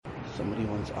Somebody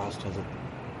once asked Hazrat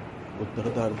Abu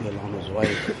Darda radiallahu anhu's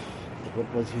wife that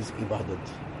what was his ibadat.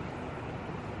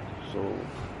 So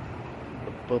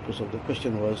the purpose of the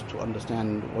question was to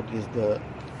understand what is the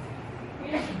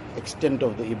extent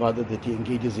of the ibadat that he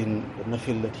engages in, the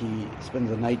nafil that he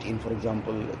spends the night in, for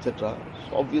example, etc.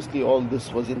 So obviously all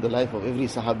this was in the life of every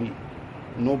sahabi.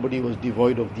 Nobody was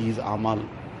devoid of these amal.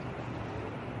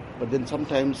 But then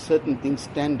sometimes certain things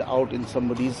stand out in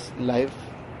somebody's life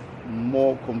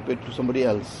more compared to somebody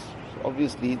else. So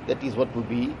obviously that is what will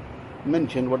be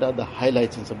mentioned, what are the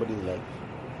highlights in somebody's life.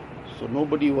 So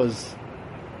nobody was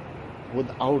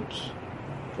without,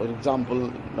 for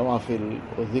example, nawafil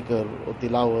or dhikr or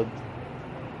tilawat.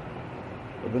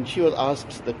 But when she was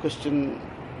asked the question,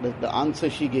 the answer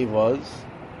she gave was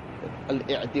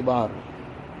al-i'tibar,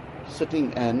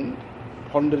 sitting and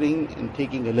pondering and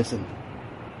taking a lesson,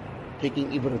 taking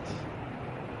ibrat.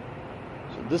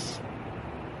 So this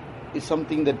is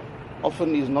something that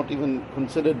often is not even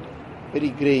considered very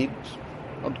great,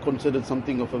 not considered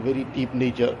something of a very deep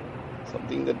nature,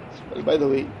 something that, well, by the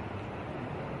way,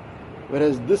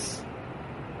 whereas this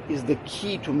is the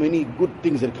key to many good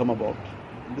things that come about.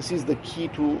 This is the key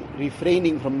to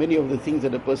refraining from many of the things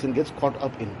that a person gets caught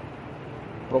up in,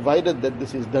 provided that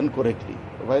this is done correctly,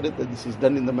 provided that this is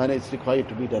done in the manner it's required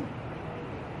to be done.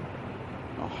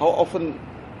 Now, how often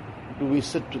do we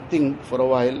sit to think for a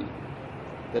while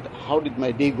that how did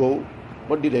my day go,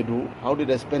 what did I do, how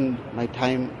did I spend my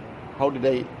time, how did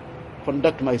I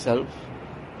conduct myself,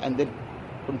 and then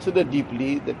consider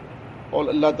deeply that all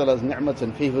Allah Ta'ala's ni'mats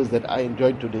and favors that I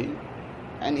enjoyed today,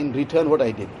 and in return what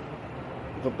I did.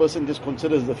 If a person just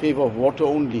considers the favor of water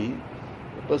only,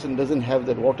 the person doesn't have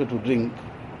that water to drink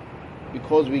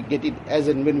because we get it as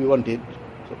and when we want it,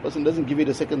 so a person doesn't give it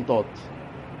a second thought.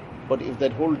 But if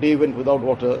that whole day went without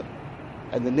water,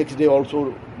 and the next day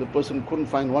also the person couldn't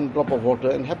find one drop of water,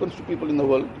 and happens to people in the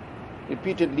world,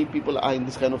 repeatedly people are in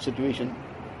this kind of situation,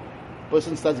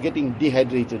 person starts getting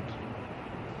dehydrated.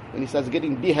 When he starts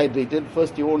getting dehydrated,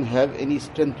 first he won't have any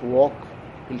strength to walk,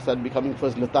 he'll start becoming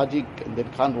first lethargic and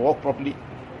then can't walk properly,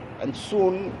 and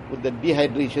soon with the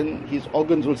dehydration his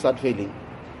organs will start failing.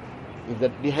 If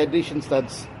that dehydration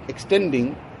starts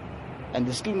extending and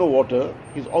there's still no water,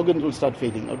 his organs will start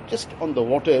failing. Now just on the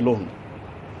water alone,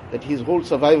 that his whole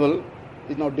survival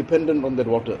is now dependent on that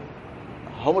water.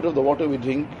 How much of the water we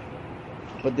drink,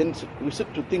 but then we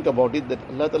sit to think about it, that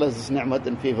Allah Ta'ala's this ni'mat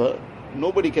and favor,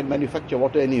 nobody can manufacture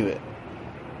water anywhere.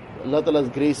 Allah Ta'ala's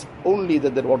grace only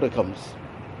that water comes.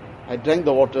 I drank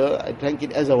the water, I drank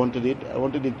it as I wanted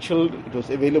it chilled, it was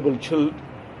available chilled.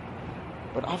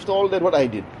 But after all that, what I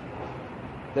did,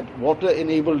 that water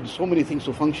enabled so many things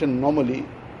to function normally.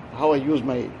 How I used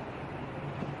my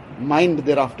mind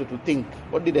thereafter to think,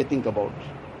 what did I think about?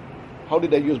 How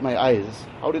did I use my eyes?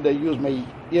 How did I use my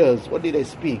ears? What did I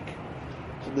speak?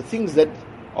 So the things that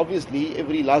obviously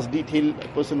every last detail a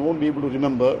person won't be able to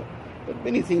remember, but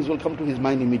many things will come to his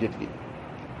mind immediately.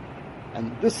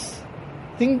 And this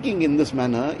thinking in this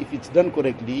manner, if it's done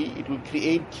correctly, it will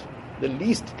create, the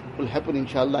least will happen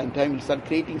inshallah, in time will start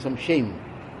creating some shame.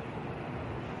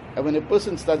 And when a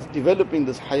person starts developing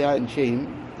this haya and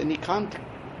shame, then he can't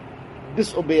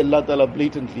disobey Allah Ta'ala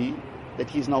blatantly, that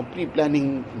he is now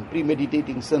pre-planning and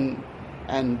premeditating sin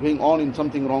and going on in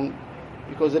something wrong,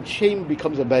 because that shame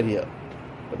becomes a barrier.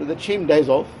 But when that shame dies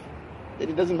off, then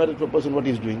it doesn't matter to a person what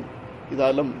he's doing.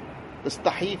 إِذَا لَمْ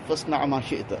تَسْتَحِي فَاسْنَعْ مَا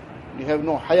شِئْتَ. You have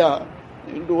no haya,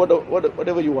 you do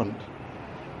whatever you want.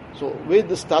 So where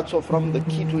this starts off from, the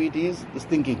key to it is this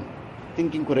thinking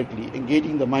correctly,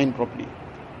 engaging the mind properly.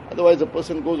 Otherwise a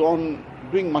person goes on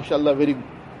doing mashallah very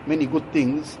many good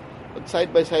things, but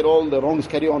side by side all the wrongs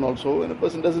carry on also, and a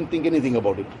person doesn't think anything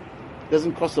about it.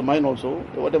 Doesn't cross the mind also,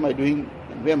 what am I doing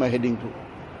and where am I heading to?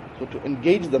 So to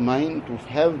engage the mind, to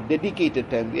have dedicated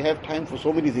time. We have time for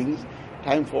so many things,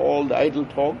 time for all the idle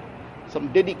talk, some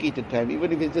dedicated time,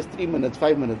 even if it's just 3 minutes,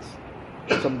 5 minutes,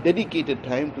 some dedicated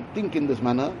time to think in this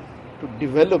manner, to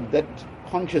develop that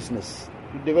consciousness,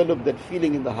 to develop that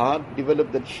feeling in the heart,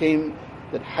 develop that shame,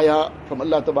 that haya from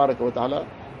Allah Tabaraka wa Ta'ala.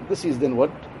 This is then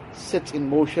what sets in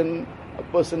motion a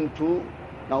person to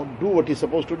now do what he's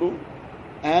supposed to do,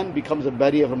 and becomes a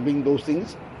barrier from doing those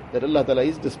things that Allah Ta'ala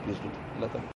is displeased with. Allah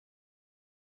Ta'ala.